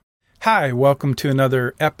Hi, welcome to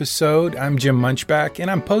another episode. I'm Jim Munchback, and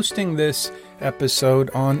I'm posting this episode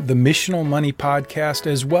on the Missional Money Podcast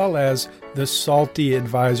as well as the Salty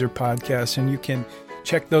Advisor Podcast. And you can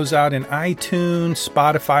check those out in iTunes,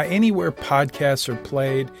 Spotify, anywhere podcasts are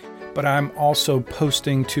played. But I'm also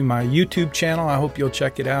posting to my YouTube channel. I hope you'll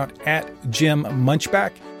check it out at Jim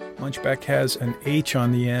Munchback. Munchback has an H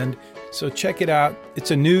on the end. So check it out. It's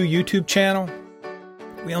a new YouTube channel.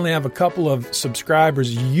 We only have a couple of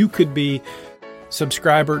subscribers. You could be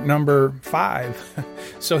subscriber number 5.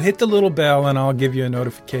 So hit the little bell and I'll give you a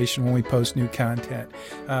notification when we post new content.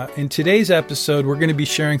 In today's episode, we're going to be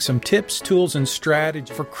sharing some tips, tools, and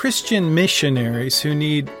strategies for Christian missionaries who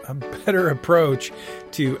need a better approach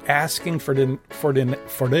to asking for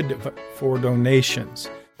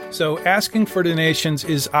donations. So asking for donations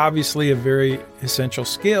is obviously a very essential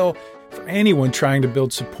skill for anyone trying to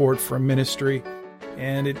build support for a ministry.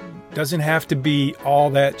 And it doesn't have to be all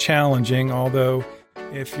that challenging, although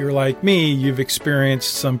if you're like me, you've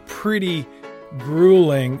experienced some pretty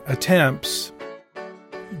grueling attempts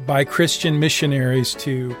by Christian missionaries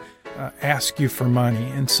to ask you for money.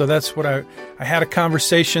 And so that's what I had a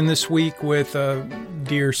conversation this week with a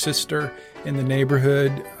dear sister in the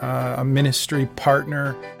neighborhood, a ministry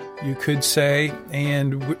partner, you could say,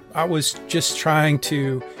 and I was just trying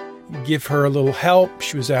to give her a little help.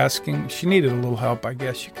 She was asking, she needed a little help, I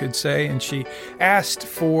guess you could say. And she asked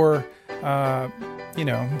for,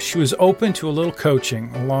 she was open to a little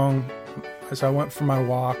coaching along as I went for my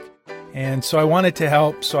walk. And so I wanted to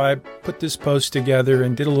help. So I put this post together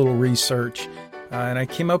and did a little research. And I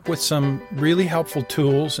came up with some really helpful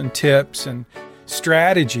tools and tips and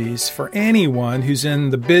strategies for anyone who's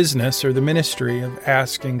in the business or the ministry of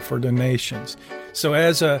asking for donations. So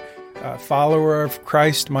as a follower of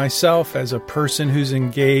Christ myself, as a person who's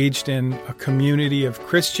engaged in a community of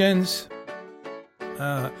Christians,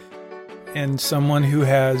 and someone who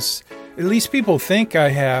has, at least people think I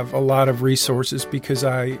have a lot of resources because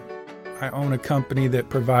I own a company that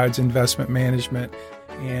provides investment management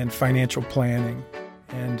and financial planning,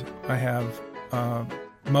 and I have a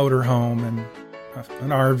motorhome and an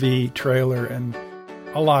RV trailer and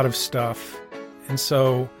a lot of stuff. And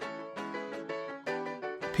so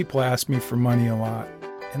people ask me for money a lot,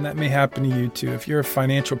 and that may happen to you too. If you're a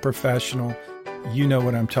financial professional, you know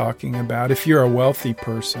what I'm talking about. If you're a wealthy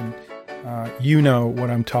person, you know what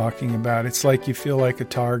I'm talking about. It's like you feel like a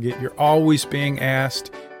target. You're always being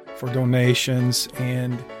asked for donations,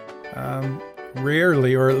 and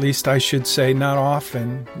rarely, or at least I should say not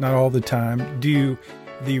often, not all the time, do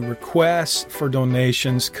the requests for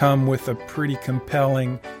donations come with a pretty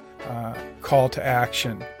compelling call to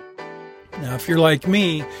action. Now, if you're like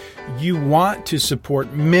me, you want to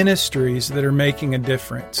support ministries that are making a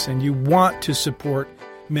difference, and you want to support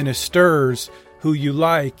ministers who you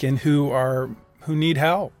like and who need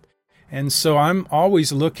help. And so I'm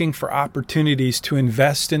always looking for opportunities to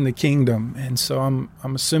invest in the kingdom. And so I'm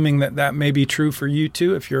assuming that may be true for you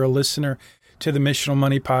too. If you're a listener to the Missional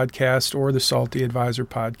Money Podcast or the Salty Advisor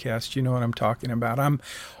Podcast, you know what I'm talking about. I'm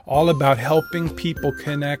all about helping people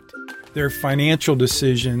connect their financial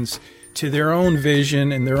decisions to their own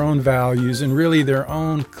vision and their own values and really their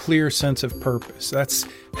own clear sense of purpose. That's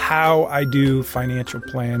how I do financial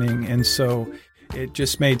planning. And so it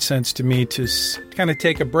just made sense to me to kind of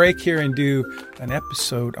take a break here and do an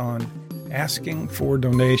episode on asking for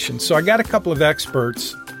donations. So I got a couple of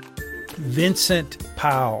experts. Vincent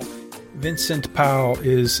Powell. Vincent Powell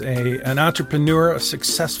is an entrepreneur, a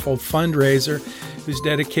successful fundraiser who's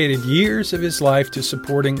dedicated years of his life to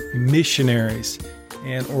supporting missionaries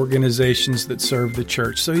and organizations that serve the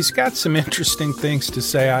church. So he's got some interesting things to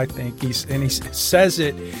say, I think. He says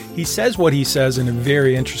what he says in a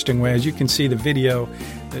very interesting way. As you can see, the video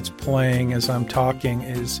that's playing as I'm talking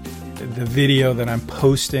is the video that I'm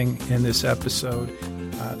posting in this episode.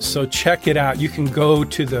 So check it out. You can go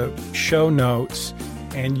to the show notes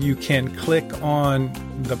and you can click on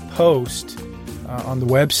the post on the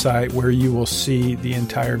website where you will see the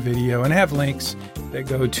entire video and have links that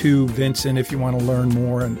go to Vincent if you want to learn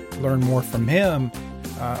more and learn more from him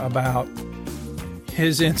about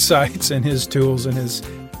his insights and his tools and his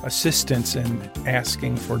assistance in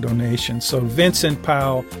asking for donations. So Vincent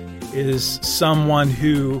Powell is someone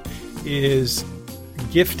who is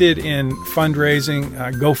gifted in fundraising,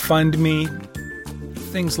 GoFundMe,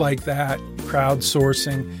 things like that,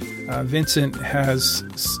 crowdsourcing. Vincent has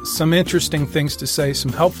some interesting things to say,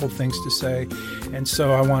 some helpful things to say, and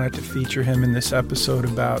so I wanted to feature him in this episode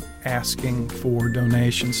about asking for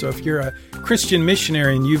donations. So if you're a Christian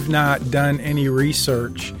missionary and you've not done any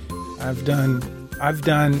research, I've done I've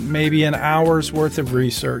done maybe an hour's worth of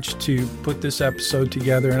research to put this episode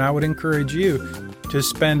together, and I would encourage you to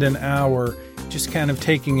spend an hour just kind of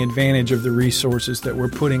taking advantage of the resources that we're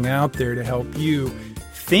putting out there to help you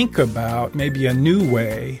think about maybe a new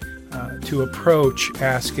way to approach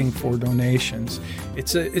asking for donations.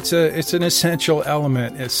 It's an essential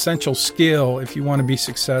element, essential skill if you want to be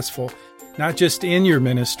successful, not just in your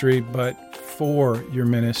ministry, but for your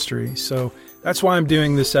ministry. So that's why I'm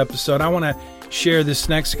doing this episode. I want to share this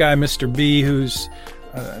next guy, Mr. B, who's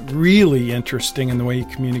really interesting in the way he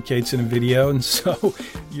communicates in a video. And so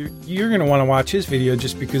you're going to want to watch his video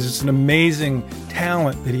just because it's an amazing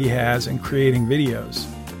talent that he has in creating videos.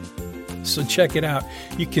 So check it out.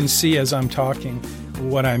 You can see as I'm talking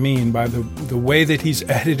what I mean by the way that he's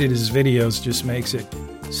edited his videos just makes it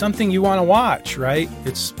something you want to watch, right?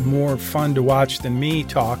 It's more fun to watch than me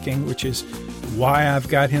talking, which is why I've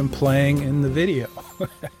got him playing in the video.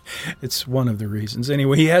 It's one of the reasons.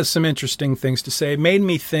 Anyway, he has some interesting things to say. It made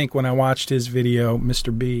me think when I watched his video,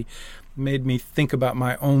 Mr. B, made me think about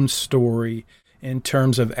my own story in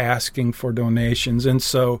terms of asking for donations. And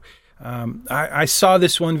so I saw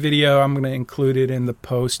this one video. I'm going to include it in the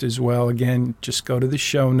post as well. Again, just go to the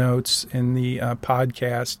show notes in the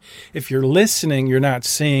podcast. If you're listening, you're not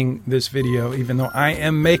seeing this video, even though I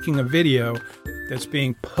am making a video that's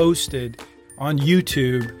being posted on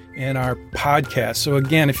YouTube in our podcast. So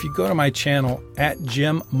again, if you go to my channel at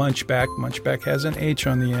Jim Munchback, Munchback has an H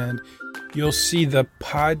on the end, you'll see the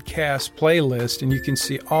podcast playlist and you can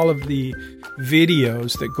see all of the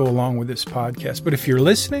videos that go along with this podcast. But if you're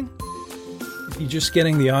listening, if you're just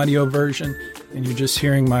getting the audio version and you're just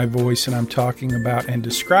hearing my voice and I'm talking about and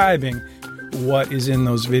describing what is in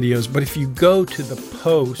those videos. But if you go to the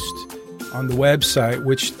post on the website,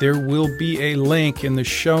 which there will be a link in the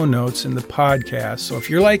show notes in the podcast. So if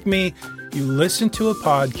you're like me, you listen to a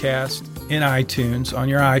podcast in iTunes on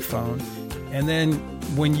your iPhone, and then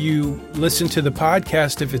when you listen to the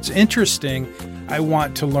podcast, if it's interesting, I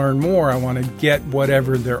want to learn more. I want to get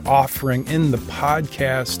whatever they're offering in the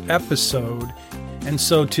podcast episode. And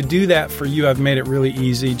so to do that for you, I've made it really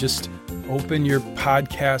easy. Just open your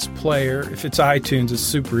podcast player. If it's iTunes, it's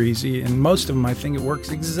super easy. And most of them, I think it works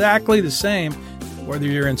exactly the same, whether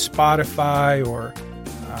you're in Spotify or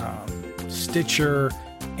Stitcher,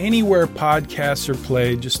 anywhere podcasts are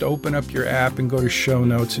played, just open up your app and go to show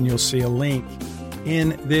notes and you'll see a link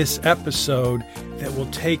in this episode that will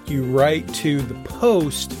take you right to the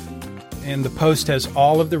post. And the post has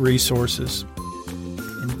all of the resources,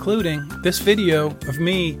 including this video of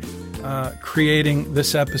me creating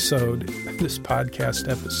this episode, this podcast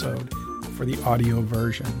episode for the audio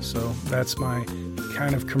version. So that's my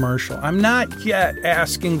kind of commercial. I'm not yet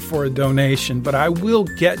asking for a donation, but I will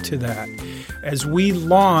get to that as we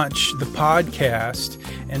launch the podcast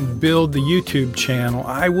and build the YouTube channel.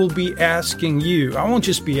 I will be asking you, I won't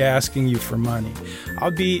just be asking you for money. I'll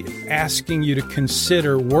be asking you to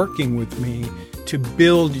consider working with me to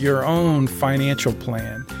build your own financial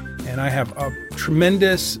plan. And I have a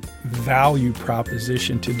tremendous value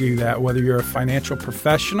proposition to do that, whether you're a financial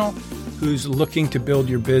professional who's looking to build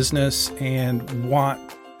your business and want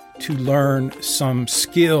to learn some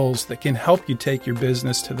skills that can help you take your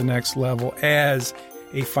business to the next level as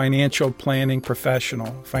a financial planning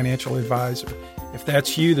professional, financial advisor. If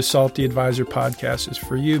that's you, the Salty Advisor podcast is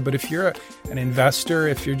for you. But if you're an investor,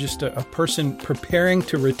 if you're just a person preparing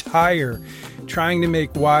to retire, trying to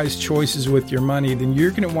make wise choices with your money, then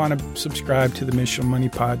you're going to want to subscribe to the Missional Money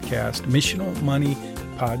Podcast. Missional Money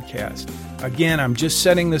Podcast. Again, I'm just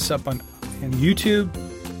setting this up on YouTube.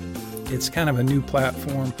 It's kind of a new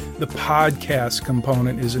platform. The podcast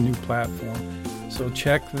component is a new platform. So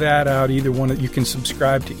check that out. Either one, you can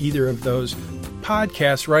subscribe to either of those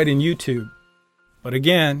podcasts right in YouTube. But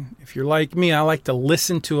again, if you're like me, I like to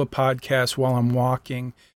listen to a podcast while I'm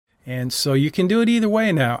walking. And so you can do it either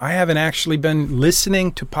way now. I haven't actually been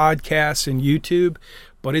listening to podcasts in YouTube,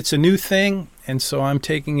 but it's a new thing. And so I'm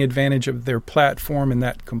taking advantage of their platform and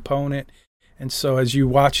that component. And so as you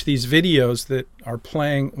watch these videos that are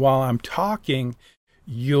playing while I'm talking,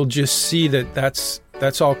 you'll just see that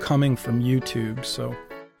that's all coming from YouTube. So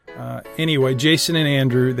anyway, Jason and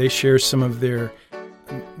Andrew, they share some of their,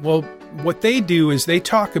 well, what they do is they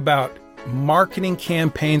talk about marketing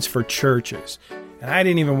campaigns for churches. And I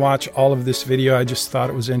didn't even watch all of this video. I just thought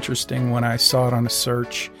it was interesting when I saw it on a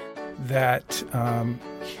search that,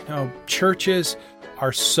 churches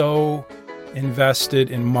are so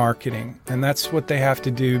invested in marketing. And that's what they have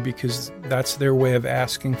to do because that's their way of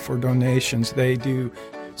asking for donations. They do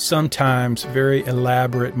sometimes very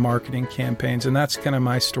elaborate marketing campaigns. And that's kind of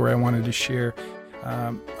my story I wanted to share.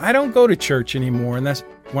 I don't go to church anymore. And that's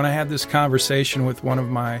when I had this conversation with one of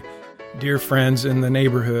my dear friends in the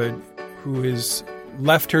neighborhood who has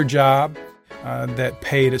left her job that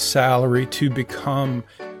paid a salary to become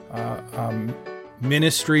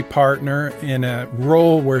ministry partner in a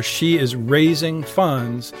role where she is raising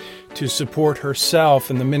funds to support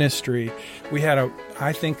herself in the ministry. We had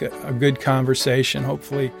I think a good conversation.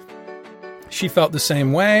 Hopefully she felt the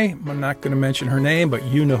same way. I'm not going to mention her name, but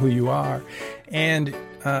you know who you are. And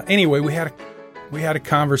anyway, we had a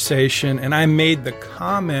conversation, and I made the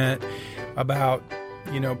comment about,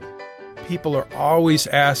 people are always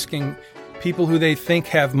asking people who they think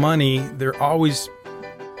have money, they're always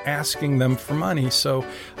asking them for money. So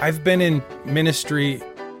I've been in ministry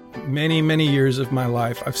many, many years of my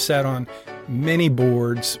life. I've sat on many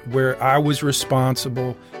boards where I was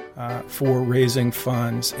responsible for raising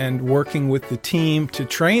funds and working with the team to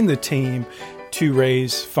train the team to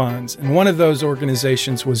raise funds. And one of those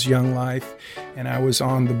organizations was Young Life, and I was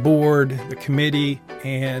on the board, the committee,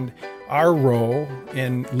 and our role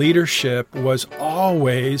in leadership was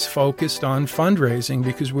always focused on fundraising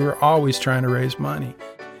because we were always trying to raise money.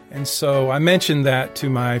 And so I mentioned that to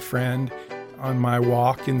my friend on my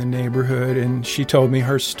walk in the neighborhood, and she told me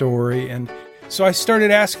her story. And so I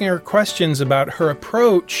started asking her questions about her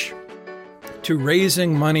approach to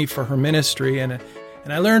raising money for her ministry. And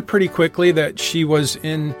I learned pretty quickly that she was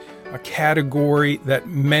in a category that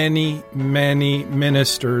many, many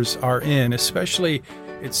ministers are in, especially,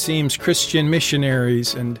 it seems, Christian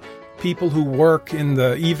missionaries and people who work in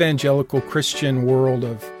the evangelical Christian world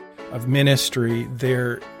of ministry.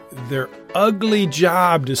 Their ugly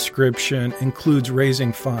job description includes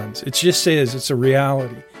raising funds. It just is. It's a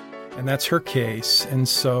reality. And that's her case. And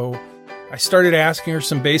so I started asking her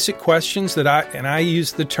some basic questions I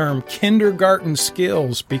use the term kindergarten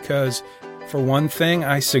skills because, for one thing,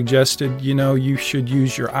 I suggested, you should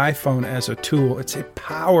use your iPhone as a tool. It's a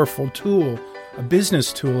powerful tool, a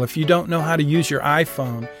business tool. If you don't know how to use your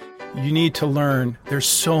iPhone, you need to learn. There's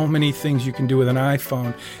so many things you can do with an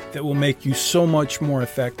iPhone that will make you so much more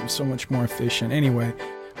effective, so much more efficient. Anyway,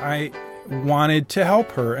 I wanted to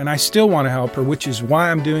help her, and I still want to help her, which is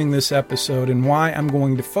why I'm doing this episode and why I'm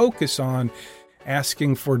going to focus on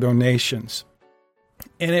asking for donations.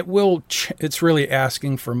 And it's really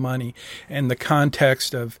asking for money in the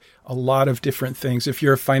context of a lot of different things. If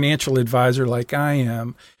you're a financial advisor like I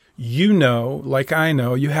am, like I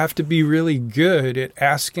know, you have to be really good at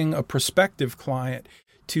asking a prospective client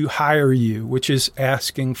to hire you, which is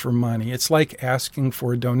asking for money. It's like asking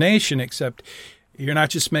for a donation, except you're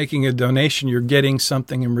not just making a donation, you're getting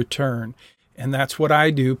something in return. And that's what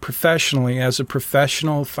I do professionally as a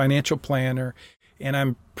professional financial planner. And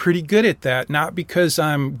I'm pretty good at that, not because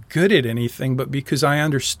I'm good at anything, but because I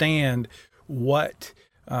understand what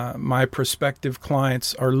my prospective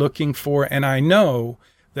clients are looking for. And I know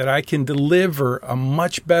that I can deliver a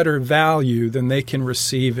much better value than they can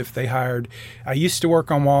receive if they hired. I used to work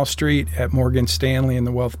on Wall Street at Morgan Stanley in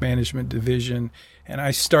the wealth management division, and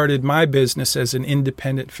I started my business as an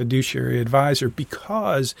independent fiduciary advisor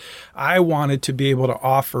because I wanted to be able to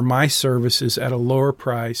offer my services at a lower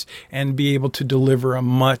price and be able to deliver a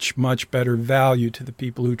much, much better value to the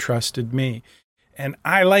people who trusted me. And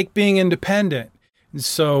I like being independent.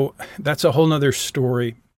 So that's a whole nother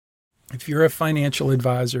story. If you're a financial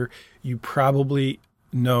advisor, you probably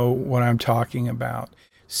know what I'm talking about.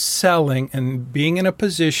 Selling and being in a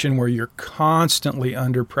position where you're constantly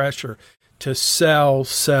under pressure to sell.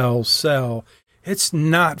 It's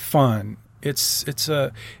not fun.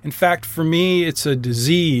 In fact, for me, it's a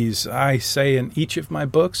disease. I say in each of my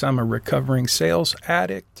books, I'm a recovering sales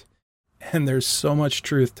addict, and there's so much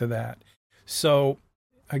truth to that. So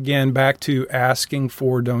again, back to asking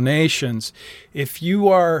for donations. If you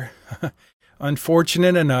are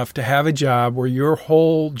unfortunate enough to have a job where your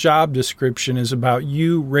whole job description is about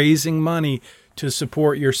you raising money to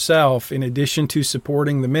support yourself in addition to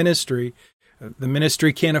supporting the ministry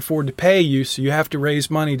can't afford to pay you, so you have to raise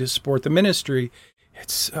money to support the ministry.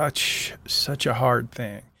 It's such a hard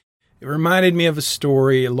thing. It reminded me of a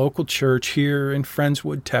story, a local church here in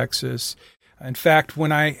Friendswood, Texas. In fact,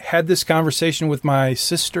 when I had this conversation with my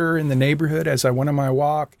sister in the neighborhood as I went on my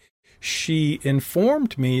walk, she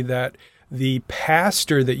informed me that the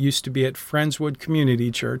pastor that used to be at Friendswood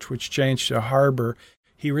Community Church, which changed to Harbor,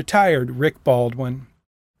 he retired, Rick Baldwin.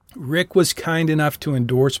 Rick was kind enough to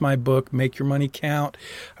endorse my book, Make Your Money Count.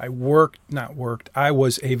 I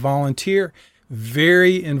was a volunteer,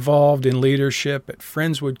 very involved in leadership at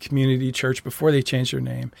Friendswood Community Church before they changed their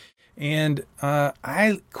name. And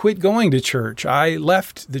I quit going to church. I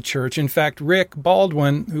left the church. In fact, Rick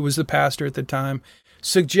Baldwin, who was the pastor at the time,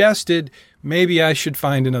 suggested maybe I should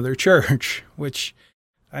find another church, which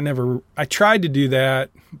I tried to do that,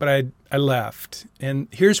 but I left. And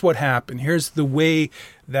here's what happened. Here's the way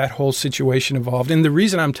that whole situation evolved. And the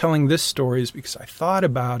reason I'm telling this story is because I thought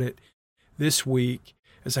about it this week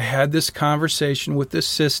as I had this conversation with this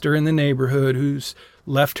sister in the neighborhood who's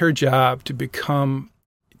left her job to be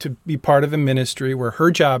part of a ministry where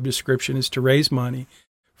her job description is to raise money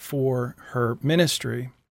for her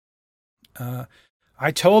ministry.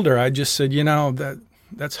 I told her, I just said,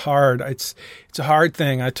 that's hard. It's a hard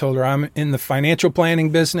thing. I told her I'm in the financial planning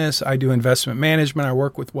business. I do investment management. I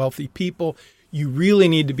work with wealthy people. You really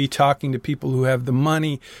need to be talking to people who have the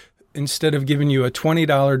money. Instead of giving you a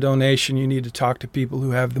 $20 donation, you need to talk to people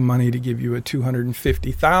who have the money to give you a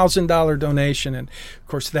 $250,000 donation. And of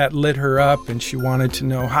course, that lit her up, and she wanted to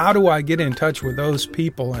know, how do I get in touch with those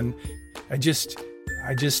people? And I just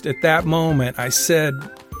at that moment, I said,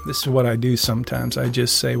 this is what I do sometimes. I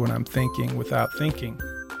just say what I'm thinking without thinking.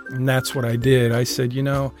 And that's what I did. I said,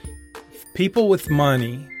 people with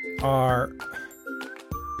money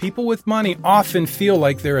often feel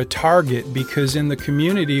like they're a target because in the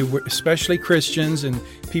community, especially Christians and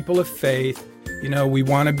people of faith, we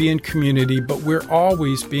want to be in community, but we're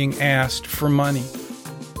always being asked for money.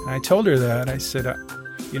 And I told her that. I said,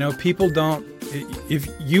 people don't, if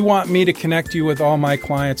you want me to connect you with all my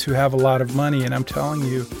clients who have a lot of money, and I'm telling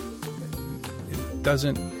you, it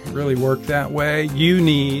doesn't really work that way.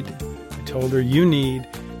 I told her, you need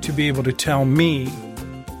to be able to tell me,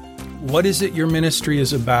 what is it your ministry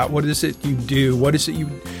is about? What is it you do? What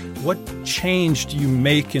change do you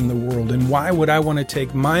make in the world? And why would I want to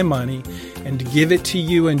take my money and to give it to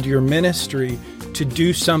you and your ministry to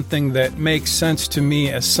do something that makes sense to me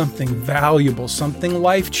as something valuable, something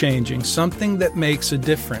life-changing, something that makes a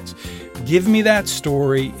difference? Give me that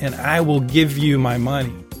story and I will give you my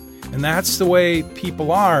money. And that's the way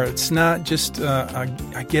people are. It's not just,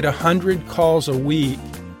 I get 100 calls a week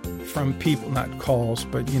from people, not calls,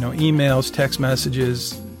 but, emails, text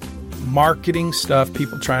messages, marketing stuff,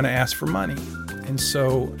 people trying to ask for money. And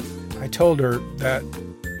so I told her that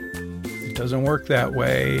it doesn't work that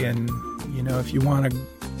way. And, if you want to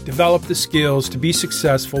develop the skills to be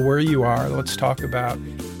successful where you are, let's talk about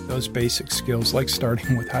those basic skills, like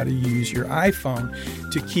starting with how to use your iPhone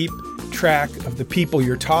to keep track of the people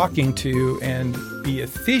you're talking to and be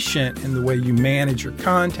efficient in the way you manage your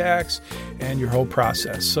contacts and your whole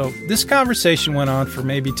process. So this conversation went on for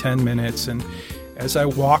maybe 10 minutes. And as I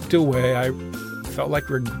walked away, I felt like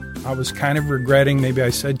I was kind of regretting maybe I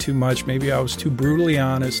said too much. Maybe I was too brutally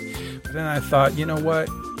honest. But then I thought, you know what?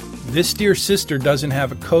 This dear sister doesn't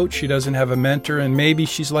have a coach. She doesn't have a mentor. And maybe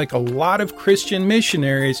she's like a lot of Christian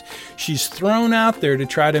missionaries. She's thrown out there to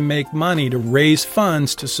try to make money, to raise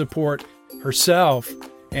funds to support herself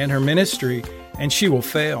and her ministry. And she will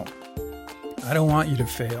fail. I don't want you to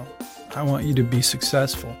fail. I want you to be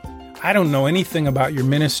successful. I don't know anything about your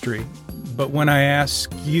ministry, but when I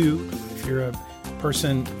ask you, if you're a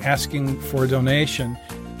person asking for a donation,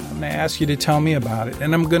 I'm going to ask you to tell me about it,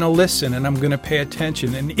 and I'm going to listen, and I'm going to pay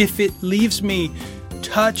attention. And if it leaves me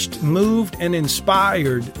touched, moved, and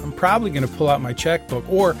inspired, I'm probably going to pull out my checkbook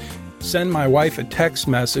or send my wife a text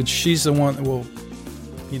message. She's the one that will,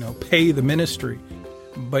 pay the ministry.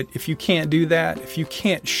 But if you can't do that, if you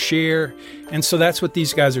can't share, and so that's what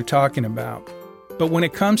these guys are talking about. But when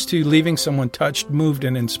it comes to leaving someone touched, moved,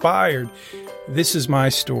 and inspired, this is my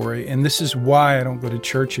story, and this is why I don't go to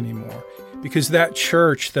church anymore. Because that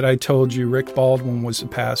church that I told you Rick Baldwin was the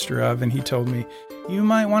pastor of, and he told me, you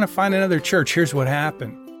might want to find another church. Here's what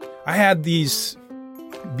happened. I had these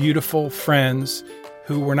beautiful friends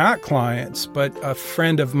who were not clients, but a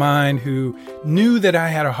friend of mine who knew that I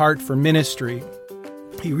had a heart for ministry.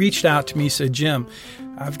 He reached out to me, said, Jim,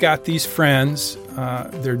 I've got these friends.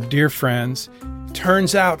 They're dear friends.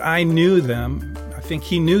 Turns out I knew them. I think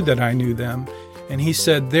he knew that I knew them. And he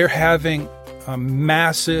said they're having a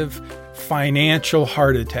massive financial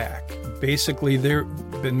heart attack. Basically, they've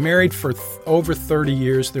been married for over 30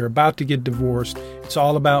 years. They're about to get divorced. It's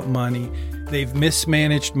all about money. They've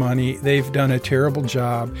mismanaged money. They've done a terrible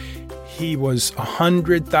job. He was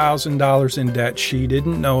 $100,000 in debt. She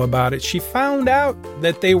didn't know about it. She found out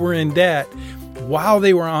that they were in debt while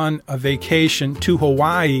they were on a vacation to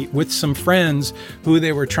Hawaii with some friends who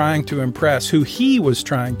they were trying to impress, who he was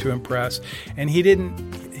trying to impress. And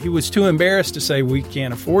he was too embarrassed to say, we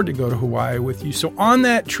can't afford to go to Hawaii with you. So on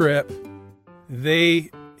that trip,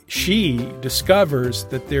 she discovers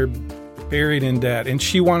that they're buried in debt, and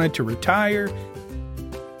she wanted to retire,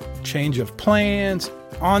 change of plans.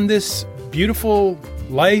 On this beautiful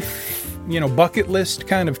life, bucket list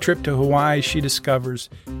kind of trip to Hawaii, she discovers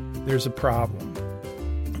there's a problem.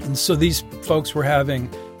 And so these folks were having,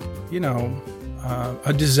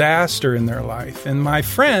 a disaster in their life. And my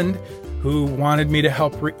friend, who wanted me to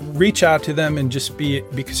help reach out to them and just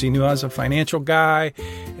because he knew I was a financial guy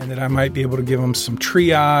and that I might be able to give them some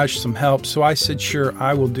triage, some help. So I said, sure,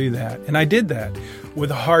 I will do that. And I did that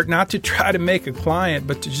with a heart not to try to make a client,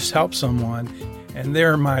 but to just help someone. And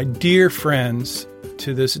they're my dear friends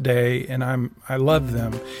to this day, and I love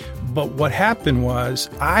them. But what happened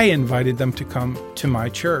was I invited them to come to my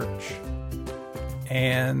church.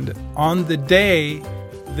 And on the day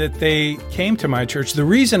that they came to my church, the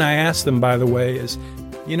reason I asked them, by the way, is,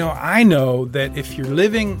 I know that if you're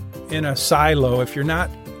living in a silo, if you're not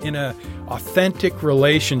in an authentic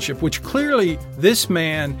relationship, which clearly this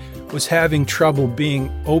man was having trouble being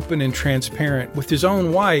open and transparent with his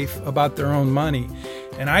own wife about their own money.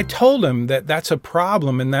 And I told him that that's a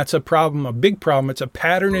problem, and that's a problem, a big problem. It's a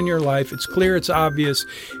pattern in your life. It's clear, it's obvious.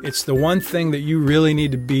 It's the one thing that you really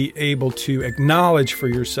need to be able to acknowledge for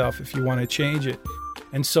yourself if you want to change it.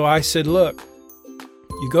 And so I said, look,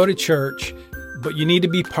 you go to church, but you need to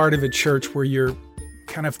be part of a church where you're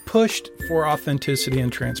kind of pushed for authenticity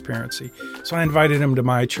and transparency. So I invited him to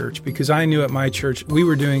my church because I knew at my church we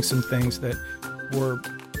were doing some things that were,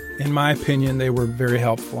 in my opinion, they were very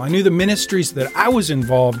helpful. I knew the ministries that I was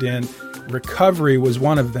involved in, recovery was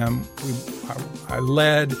one of them.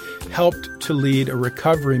 I helped to lead a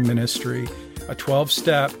recovery ministry, a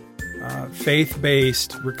 12-step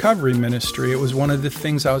faith-based recovery ministry. It was one of the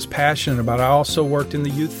things I was passionate about. I also worked in the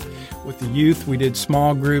youth. With the youth, we did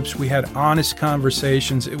small groups. We had honest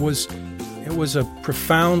conversations. It was a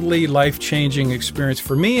profoundly life-changing experience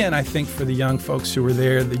for me, and I think for the young folks who were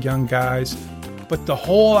there, the young guys. But the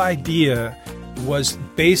whole idea was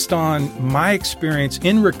based on my experience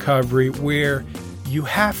in recovery, where you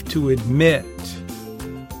have to admit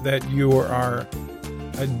that you are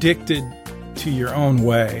addicted to your own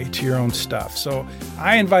way, to your own stuff. So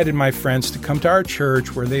I invited my friends to come to our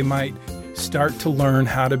church where they might start to learn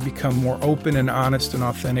how to become more open and honest and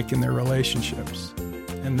authentic in their relationships.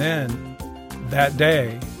 And then that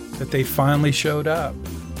day that they finally showed up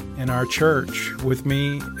in our church with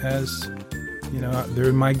me as,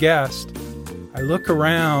 they're my guest, I look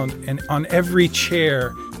around and on every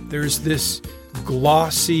chair, there's this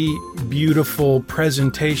glossy, beautiful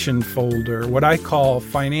presentation folder, what I call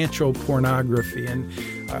financial pornography. And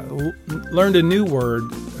I learned a new word.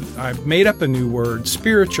 I made up a new word,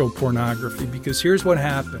 spiritual pornography, because here's what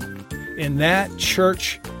happened. In that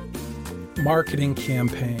church marketing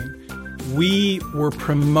campaign, we were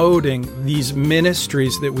promoting these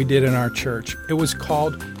ministries that we did in our church. It was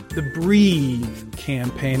called the Breathe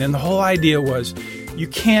campaign. And the whole idea was you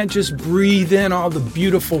can't just breathe in all the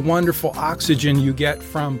beautiful, wonderful oxygen you get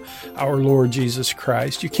from our Lord Jesus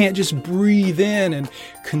Christ. You can't just breathe in and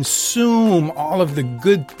consume all of the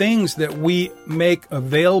good things that we make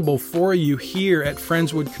available for you here at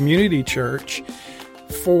Friendswood Community Church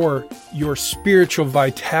for your spiritual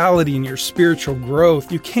vitality and your spiritual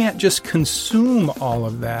growth. You can't just consume all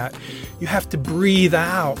of that. You have to breathe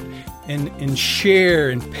out and share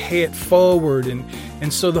and pay it forward.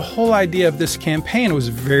 And so the whole idea of this campaign was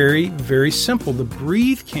very, very simple. The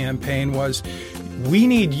Breathe campaign was, we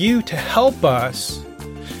need you to help us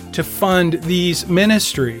to fund these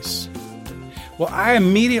ministries. Well, I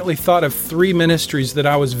immediately thought of 3 ministries that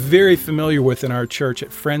I was very familiar with in our church at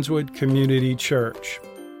Friendswood Community Church.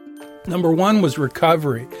 Number 1 was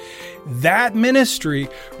recovery. That ministry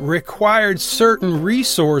required certain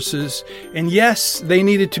resources, and yes, they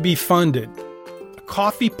needed to be funded. A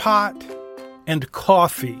coffee pot and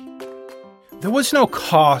coffee. There was no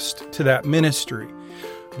cost to that ministry.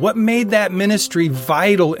 What made that ministry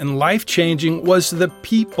vital and life-changing was the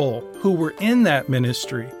people who were in that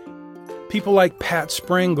ministry. People like Pat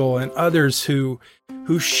Springle and others who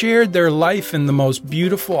shared their life in the most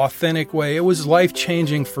beautiful, authentic way. It was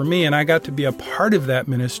life-changing for me, and I got to be a part of that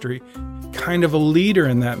ministry, kind of a leader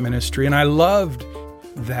in that ministry, and I loved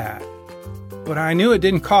that. But I knew it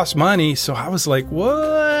didn't cost money, so I was like,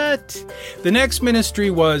 what? The next ministry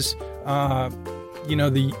was,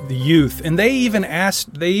 the youth, and they even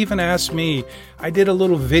asked me. I did a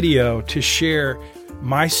little video to share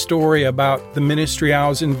my story about the ministry I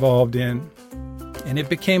was involved in, and it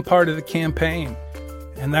became part of the campaign.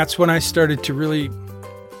 And that's when I started to really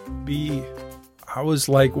I was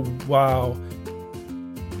like, wow,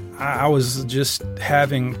 I was just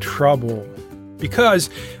having trouble.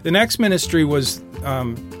 Because the next ministry was,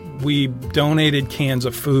 we donated cans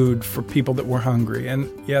of food for people that were hungry. And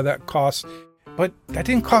yeah, that costs But that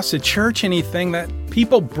didn't cost the church anything. That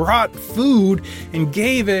people brought food and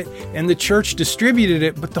gave it, and the church distributed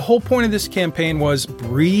it. But the whole point of this campaign was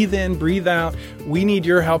breathe in, breathe out. We need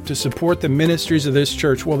your help to support the ministries of this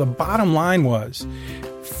church. Well, the bottom line was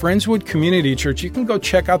Friendswood Community Church. You can go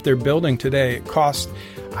check out their building today. It cost,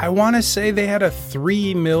 I want to say they had a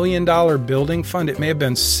 $3 million building fund. It may have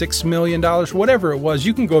been $6 million, whatever it was.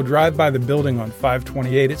 You can go drive by the building on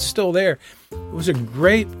 528. It's still there. It was a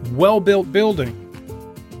great, well-built building.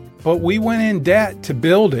 But we went in debt to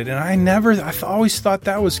build it. And I always thought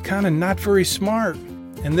that was kind of not very smart.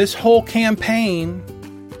 And this whole campaign,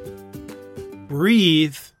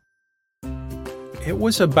 Breathe, it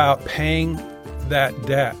was about paying that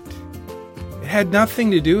debt. It had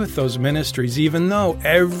nothing to do with those ministries, even though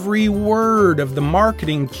every word of the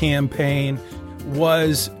marketing campaign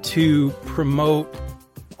was to promote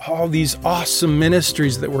all these awesome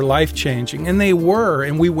ministries that were life-changing. And they were.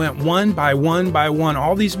 And we went one by one by one.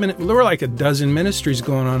 All these there were like a dozen ministries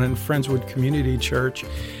going on in Friendswood Community Church.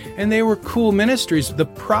 And they were cool ministries. The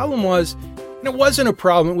problem was, and it wasn't a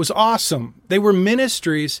problem, it was awesome. They were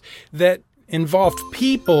ministries that involved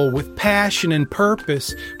people with passion and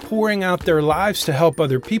purpose pouring out their lives to help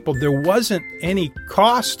other people. There wasn't any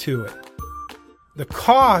cost to it. The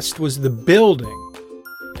cost was the building.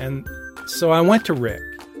 And so I went to Rick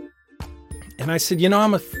and I said,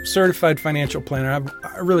 I'm a certified financial planner.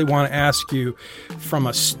 I really want to ask you from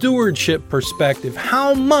a stewardship perspective,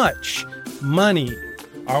 how much money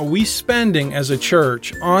are we spending as a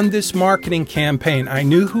church on this marketing campaign? I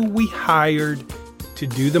knew who we hired to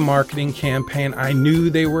do the marketing campaign. I knew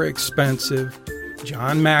they were expensive.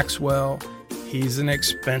 John Maxwell, he's an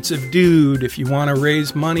expensive dude. If you want to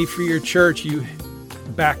raise money for your church,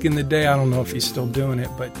 back in the day, I don't know if he's still doing it,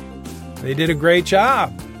 but they did a great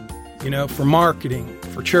job, for marketing,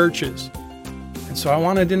 for churches. And so I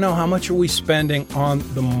wanted to know, how much are we spending on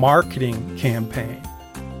the marketing campaign?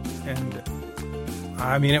 And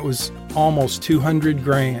it was almost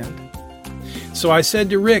 $200,000. So I said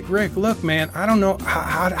to Rick, look, man, I don't know,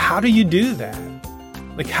 how do you do that?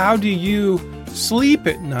 Like, how do you sleep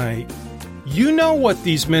at night? You know what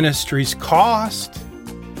these ministries cost.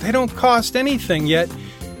 They don't cost anything, yet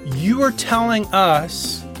you are telling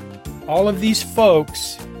us, all of these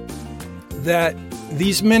folks, that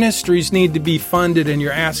these ministries need to be funded and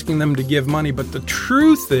you're asking them to give money. But the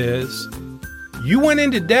truth is, you went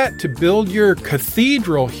into debt to build your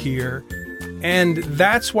cathedral here, and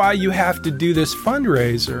that's why you have to do this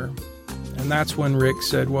fundraiser. And that's when Rick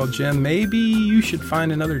said, well, Jim, maybe you should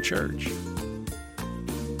find another church.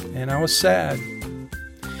 And I was sad.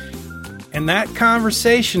 And that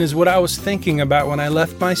conversation is what I was thinking about when I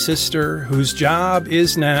left my sister, whose job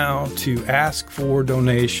is now to ask for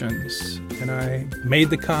donations. And I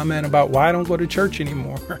made the comment about why I don't go to church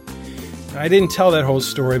anymore. I didn't tell that whole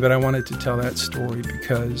story, but I wanted to tell that story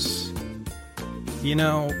because,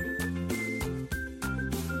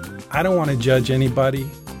 I don't want to judge anybody,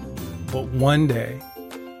 but one day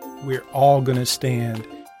we're all going to stand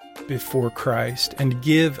before Christ and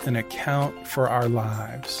give an account for our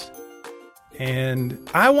lives. And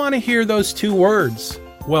I want to hear those two words,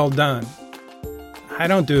 well done. I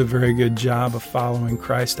don't do a very good job of following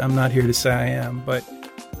Christ. I'm not here to say I am, but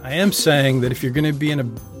I am saying that if you're going to be in a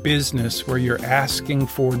business where you're asking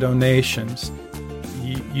for donations,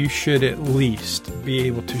 you should at least be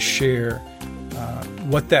able to share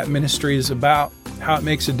what that ministry is about, how it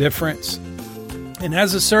makes a difference. And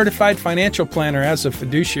as a certified financial planner, as a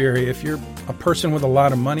fiduciary, if you're a person with a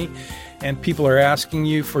lot of money and people are asking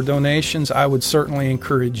you for donations, I would certainly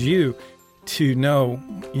encourage you to know,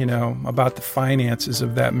 about the finances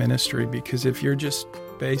of that ministry. Because if you're just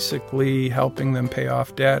basically helping them pay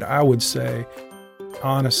off debt, I would say,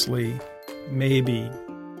 honestly, maybe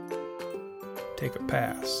take a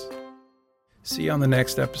pass. See you on the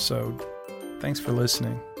next episode. Thanks for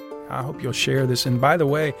listening. I hope you'll share this. And by the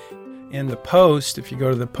way, in the post, if you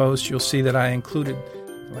go to the post, you'll see that I included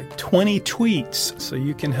like 20 tweets, so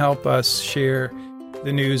you can help us share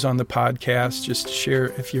the news on the podcast. Just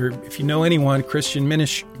share if you know anyone, Christian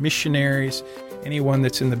missionaries, anyone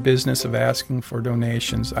that's in the business of asking for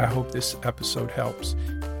donations. I hope this episode helps.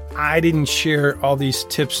 I didn't share all these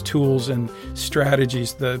tips, tools, and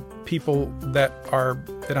strategies. The people that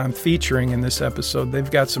I'm featuring in this episode,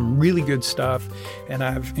 they've got some really good stuff, and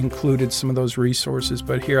I've included some of those resources.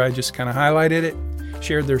 But here I just kind of highlighted it,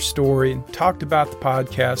 shared their story, and talked about the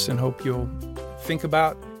podcast, and hope you'll think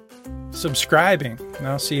about subscribing. And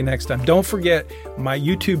I'll see you next time. Don't forget, my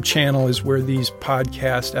YouTube channel is where these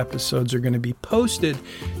podcast episodes are going to be posted.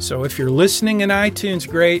 So if you're listening in iTunes,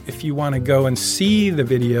 great. If you want to go and see the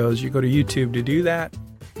videos, you go to YouTube to do that.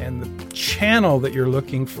 And the channel that you're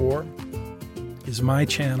looking for is my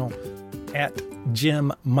channel at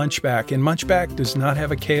Jim Munchback. And Munchback does not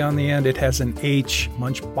have a K on the end. It has an H,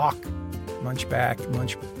 Munchbach. Munchback,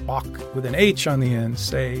 Munchbach with an H on the end.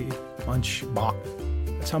 Say Munchbach.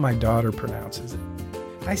 That's how my daughter pronounces it.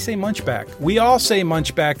 I say Munchback. We all say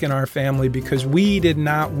Munchback in our family because we did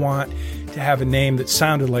not want to have a name that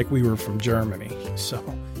sounded like we were from Germany. So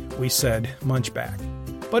we said Munchback.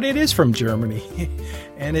 But it is from Germany,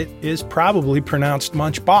 and it is probably pronounced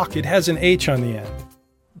Munchbach. It has an H on the end.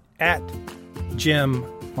 At Jim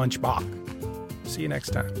Munchbach. See you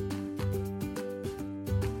next time.